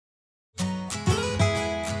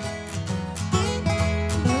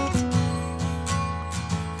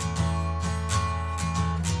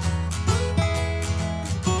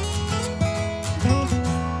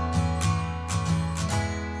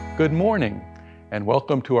Good morning, and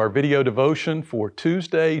welcome to our video devotion for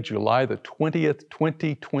Tuesday, July the 20th,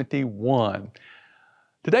 2021.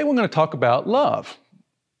 Today we're going to talk about love,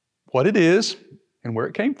 what it is, and where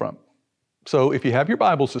it came from. So if you have your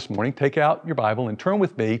Bibles this morning, take out your Bible and turn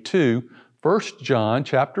with me to 1 John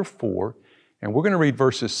chapter 4, and we're going to read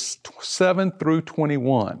verses 7 through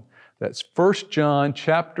 21. That's 1 John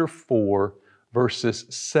chapter 4, verses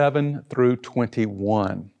 7 through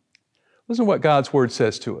 21. Listen to what God's Word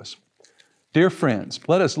says to us. Dear friends,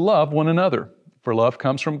 let us love one another, for love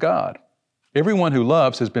comes from God. Everyone who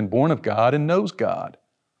loves has been born of God and knows God.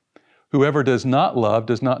 Whoever does not love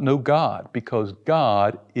does not know God, because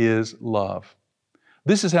God is love.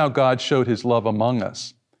 This is how God showed His love among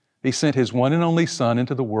us. He sent His one and only Son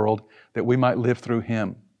into the world that we might live through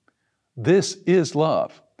Him. This is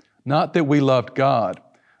love, not that we loved God,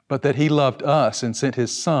 but that He loved us and sent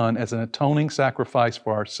His Son as an atoning sacrifice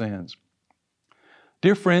for our sins.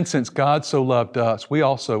 Dear friends, since God so loved us, we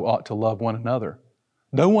also ought to love one another.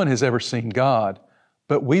 No one has ever seen God,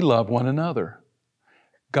 but we love one another.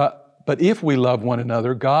 But if we love one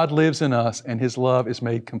another, God lives in us and His love is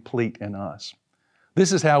made complete in us.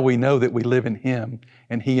 This is how we know that we live in Him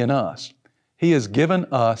and He in us. He has given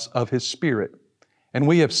us of His Spirit, and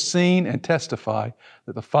we have seen and testify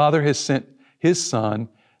that the Father has sent His Son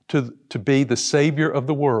to be the Savior of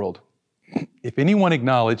the world. If anyone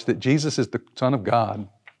acknowledges that Jesus is the Son of God,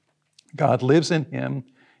 God lives in Him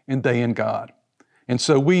and they in God. And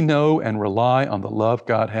so we know and rely on the love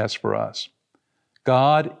God has for us.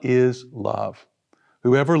 God is love.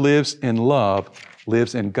 Whoever lives in love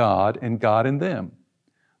lives in God and God in them.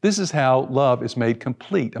 This is how love is made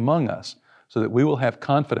complete among us, so that we will have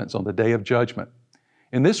confidence on the day of judgment.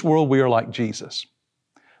 In this world, we are like Jesus.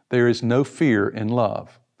 There is no fear in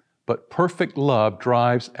love, but perfect love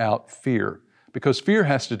drives out fear, because fear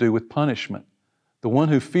has to do with punishment. The one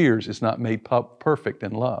who fears is not made perfect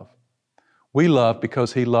in love. We love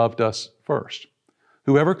because He loved us first.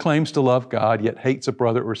 Whoever claims to love God yet hates a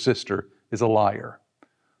brother or sister is a liar.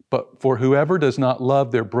 But for whoever does not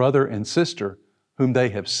love their brother and sister whom they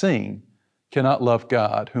have seen cannot love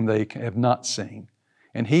God whom they have not seen.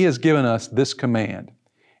 And He has given us this command: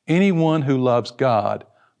 anyone who loves God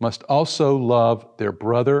must also love their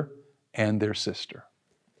brother and their sister.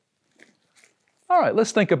 All right,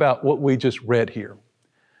 let's think about what we just read here.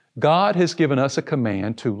 God has given us a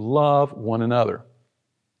command to love one another.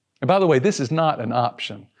 And by the way, this is not an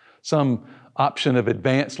option, some option of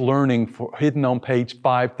advanced learning hidden on page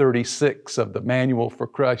 536 of the Manual for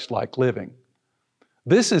Christ-like Living.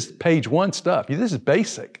 This is page 1 stuff. This is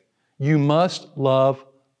basic. You must love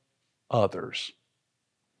others.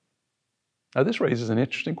 Now, this raises an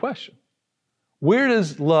interesting question. Where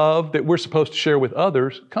does love that we're supposed to share with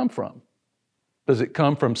others come from? Does it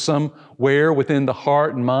come from somewhere within the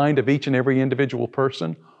heart and mind of each and every individual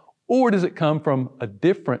person? Or does it come from a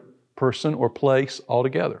different person or place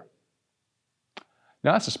altogether?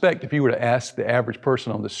 Now, I suspect if you were to ask the average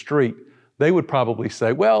person on the street, they would probably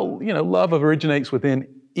say, well, love originates within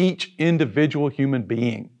each individual human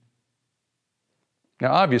being.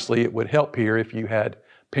 Now, obviously, it would help here if you had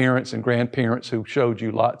parents and grandparents who showed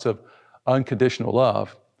you lots of unconditional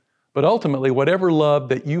love. But ultimately, whatever love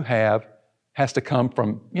that you have has to come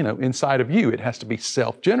from, inside of you. It has to be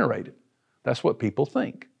self-generated. That's what people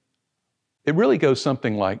think. It really goes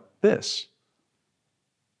something like this.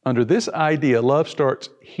 Under this idea, love starts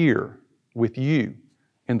here with you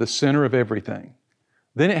in the center of everything.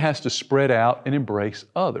 Then it has to spread out and embrace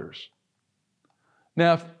others.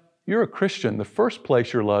 Now, if you're a Christian, the first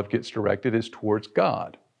place your love gets directed is towards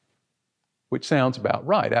God, which sounds about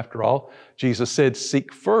right. After all, Jesus said,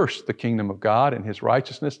 seek first the kingdom of God and His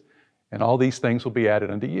righteousness, and all these things will be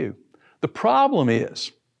added unto you. The problem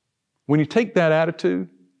is, when you take that attitude,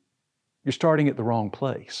 you're starting at the wrong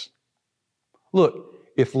place. Look,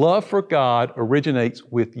 if love for God originates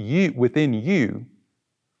within you,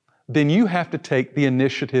 then you have to take the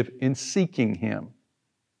initiative in seeking Him.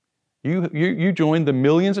 You join the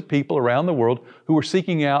millions of people around the world who are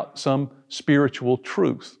seeking out some spiritual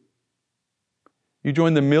truth. You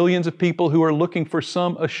join the millions of people who are looking for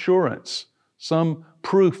some assurance, some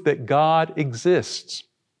proof that God exists.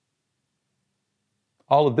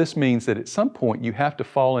 All of this means that at some point you have to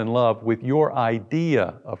fall in love with your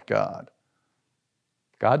idea of God.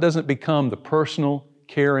 God doesn't become the personal,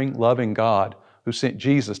 caring, loving God who sent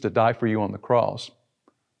Jesus to die for you on the cross.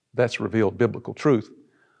 That's revealed biblical truth.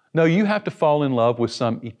 No, you have to fall in love with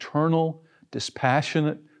some eternal,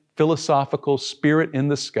 dispassionate, philosophical spirit in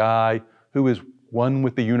the sky who is one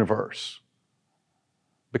with the universe.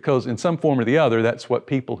 Because in some form or the other, that's what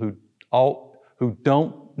people who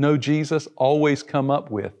don't know Jesus always come up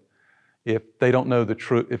with if they don't know the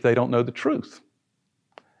truth.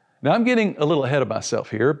 Now, I'm getting a little ahead of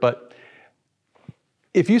myself here, but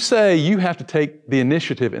if you say you have to take the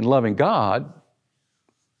initiative in loving God,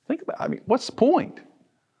 think about, what's the point?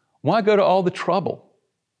 Why go to all the trouble?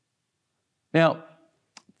 Now,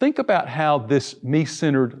 think about how this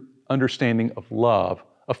me-centered understanding of love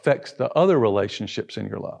affects the other relationships in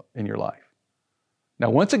your life. Now,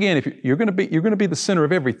 once again, if you're going to be the center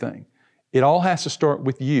of everything, it all has to start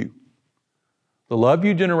with you. The love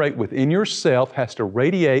you generate within yourself has to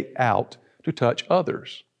radiate out to touch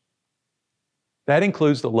others. That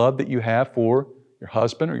includes the love that you have for your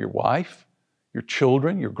husband or your wife, your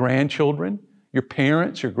children, your grandchildren, your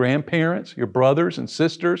parents, your grandparents, your brothers and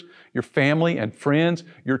sisters, your family and friends,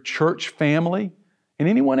 your church family, and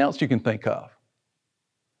anyone else you can think of.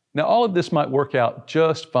 Now, all of this might work out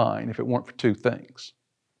just fine if it weren't for two things.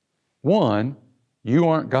 One, you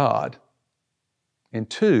aren't God. And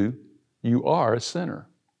two, you are a sinner.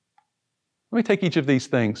 Let me take each of these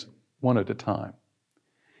things one at a time.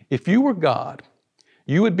 If you were God,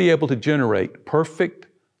 you would be able to generate perfect,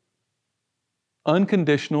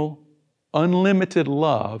 unconditional, unlimited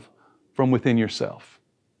love from within yourself.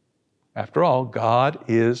 After all, God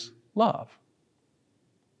is love.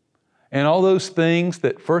 And all those things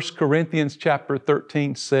that 1 Corinthians chapter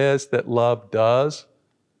 13 says that love does,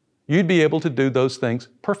 you'd be able to do those things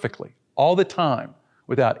perfectly, all the time,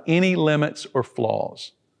 without any limits or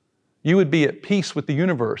flaws. You would be at peace with the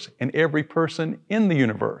universe and every person in the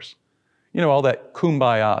universe. You know, all that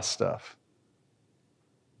kumbaya stuff.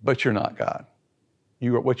 But you're not God.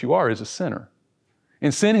 What you are is a sinner.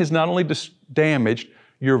 And sin has not only destroyed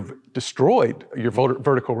your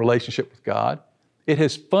vertical relationship with God, it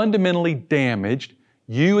has fundamentally damaged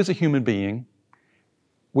you as a human being,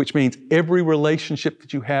 which means every relationship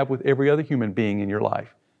that you have with every other human being in your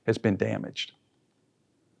life has been damaged.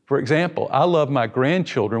 For example, I love my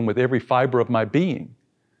grandchildren with every fiber of my being.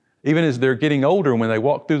 Even as they're getting older, when they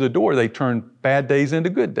walk through the door, they turn bad days into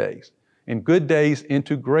good days, and good days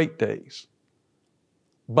into great days.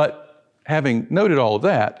 But having noted all of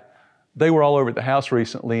that, they were all over at the house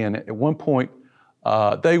recently, and at one point, two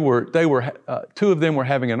of them were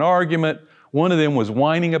having an argument. One of them was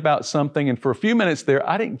whining about something, and for a few minutes there,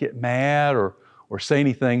 I didn't get mad or say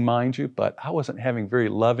anything, mind you, but I wasn't having very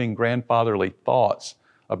loving, grandfatherly thoughts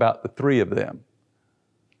about the three of them.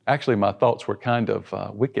 Actually, my thoughts were kind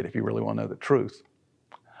of wicked, if you really want to know the truth.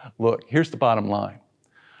 Look, here's the bottom line.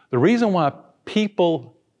 The reason why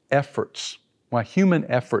human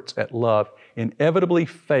efforts at love inevitably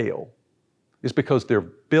fail is because they're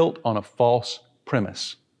built on a false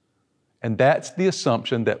premise. And that's the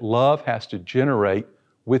assumption that love has to generate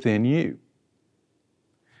within you.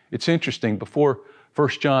 It's interesting, before 1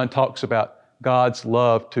 John talks about God's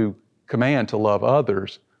command to love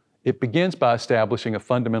others, it begins by establishing a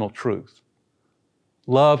fundamental truth.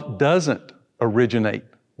 Love doesn't originate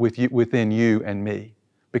within you and me,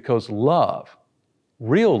 because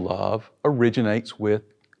real love, originates with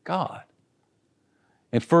God.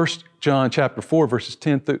 In 1 John chapter 4, verses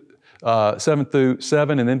 7 through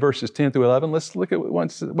 7, and then verses 10 through 11, let's look at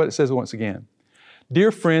what it says once again.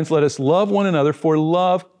 Dear friends, let us love one another, for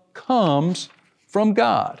love comes from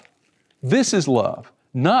God. This is love.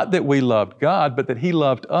 Not that we loved God, but that He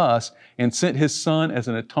loved us and sent His Son as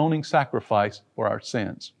an atoning sacrifice for our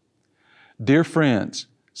sins. Dear friends,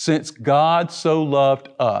 since God so loved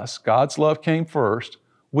us, God's love came first,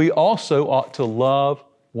 we also ought to love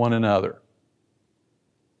one another.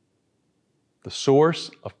 The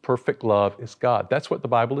source of perfect love is God. That's what the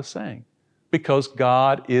Bible is saying, because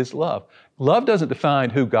God is love. Love doesn't define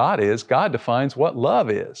who God is. God defines what love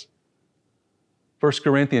is. 1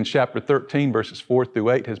 Corinthians chapter 13, verses 4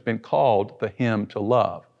 through 8 has been called the hymn to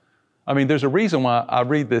love. There's a reason why I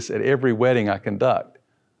read this at every wedding I conduct.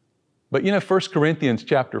 But 1 Corinthians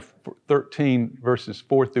chapter 13, verses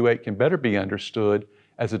 4 through 8 can better be understood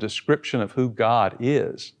as a description of who God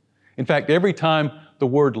is. In fact, every time the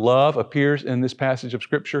word love appears in this passage of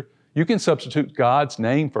Scripture, you can substitute God's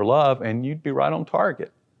name for love and you'd be right on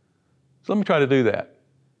target. So let me try to do that.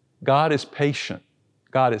 God is patient.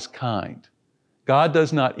 God is kind. God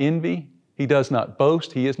does not envy. He does not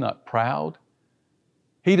boast. He is not proud.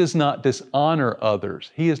 He does not dishonor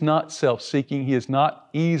others. He is not self-seeking. He is not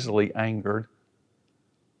easily angered.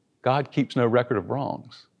 God keeps no record of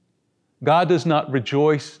wrongs. God does not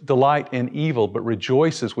delight in evil, but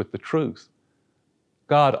rejoices with the truth.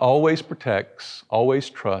 God always protects, always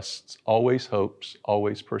trusts, always hopes,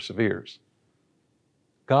 always perseveres.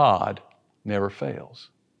 God never fails.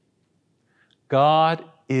 God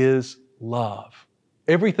is love.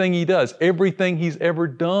 Everything He does, everything He's ever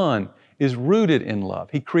done is rooted in love.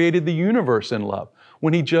 He created the universe in love.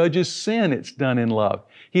 When He judges sin, it's done in love.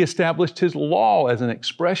 He established His law as an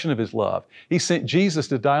expression of His love. He sent Jesus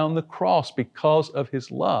to die on the cross because of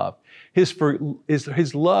His love.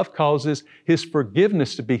 His love causes His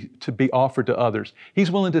forgiveness to be offered to others.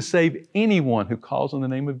 He's willing to save anyone who calls on the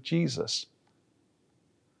name of Jesus.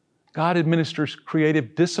 God administers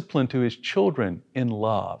creative discipline to His children in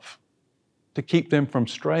love to keep them from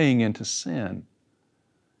straying into sin.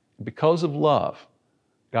 Because of love,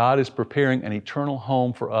 God is preparing an eternal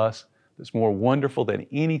home for us that's more wonderful than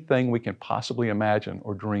anything we can possibly imagine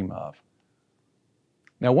or dream of.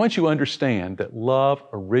 Now, once you understand that love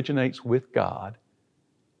originates with God,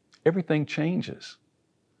 everything changes.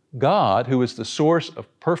 God, who is the source of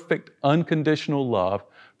perfect, unconditional love,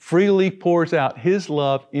 freely pours out His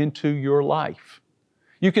love into your life.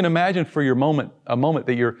 You can imagine for a moment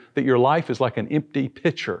that your life is like an empty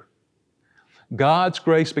pitcher. God's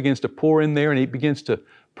grace begins to pour in there, and He begins to,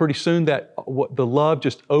 pretty soon the love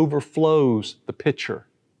just overflows the pitcher,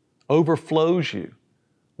 overflows you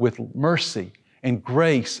with mercy and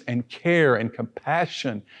grace and care and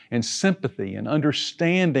compassion and sympathy and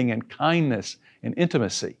understanding and kindness and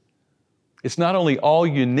intimacy. It's not only all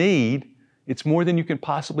you need, it's more than you can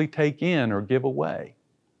possibly take in or give away.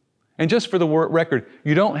 And just for the record,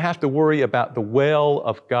 you don't have to worry about the well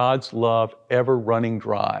of God's love ever running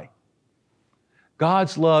dry.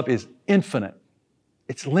 God's love is infinite.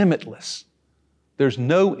 It's limitless. There's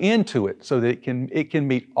no end to it, so that it can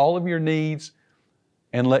meet all of your needs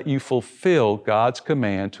and let you fulfill God's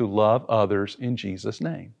command to love others in Jesus'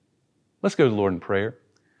 name. Let's go to the Lord in prayer.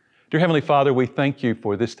 Dear Heavenly Father, we thank You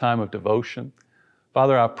for this time of devotion.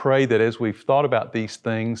 Father, I pray that as we've thought about these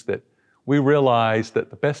things, that we realize that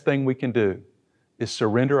the best thing we can do is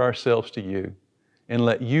surrender ourselves to You and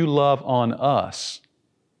let You love on us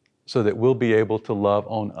so that we'll be able to love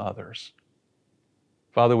on others.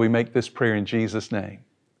 Father, we make this prayer in Jesus' name.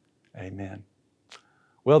 Amen.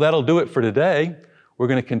 Well, that'll do it for today. We're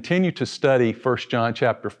going to continue to study 1 John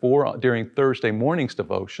chapter 4 during Thursday morning's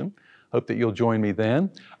devotion. Hope that you'll join me then.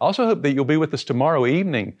 I also hope that you'll be with us tomorrow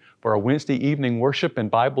evening for our Wednesday evening worship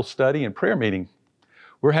and Bible study and prayer meeting.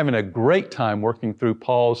 We're having a great time working through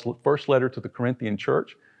Paul's first letter to the Corinthian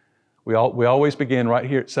church. We always begin right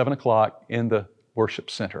here at 7 o'clock in the worship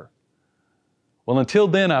center. Well, until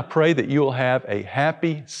then, I pray that you will have a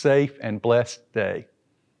happy, safe, and blessed day.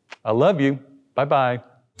 I love you. Bye-bye.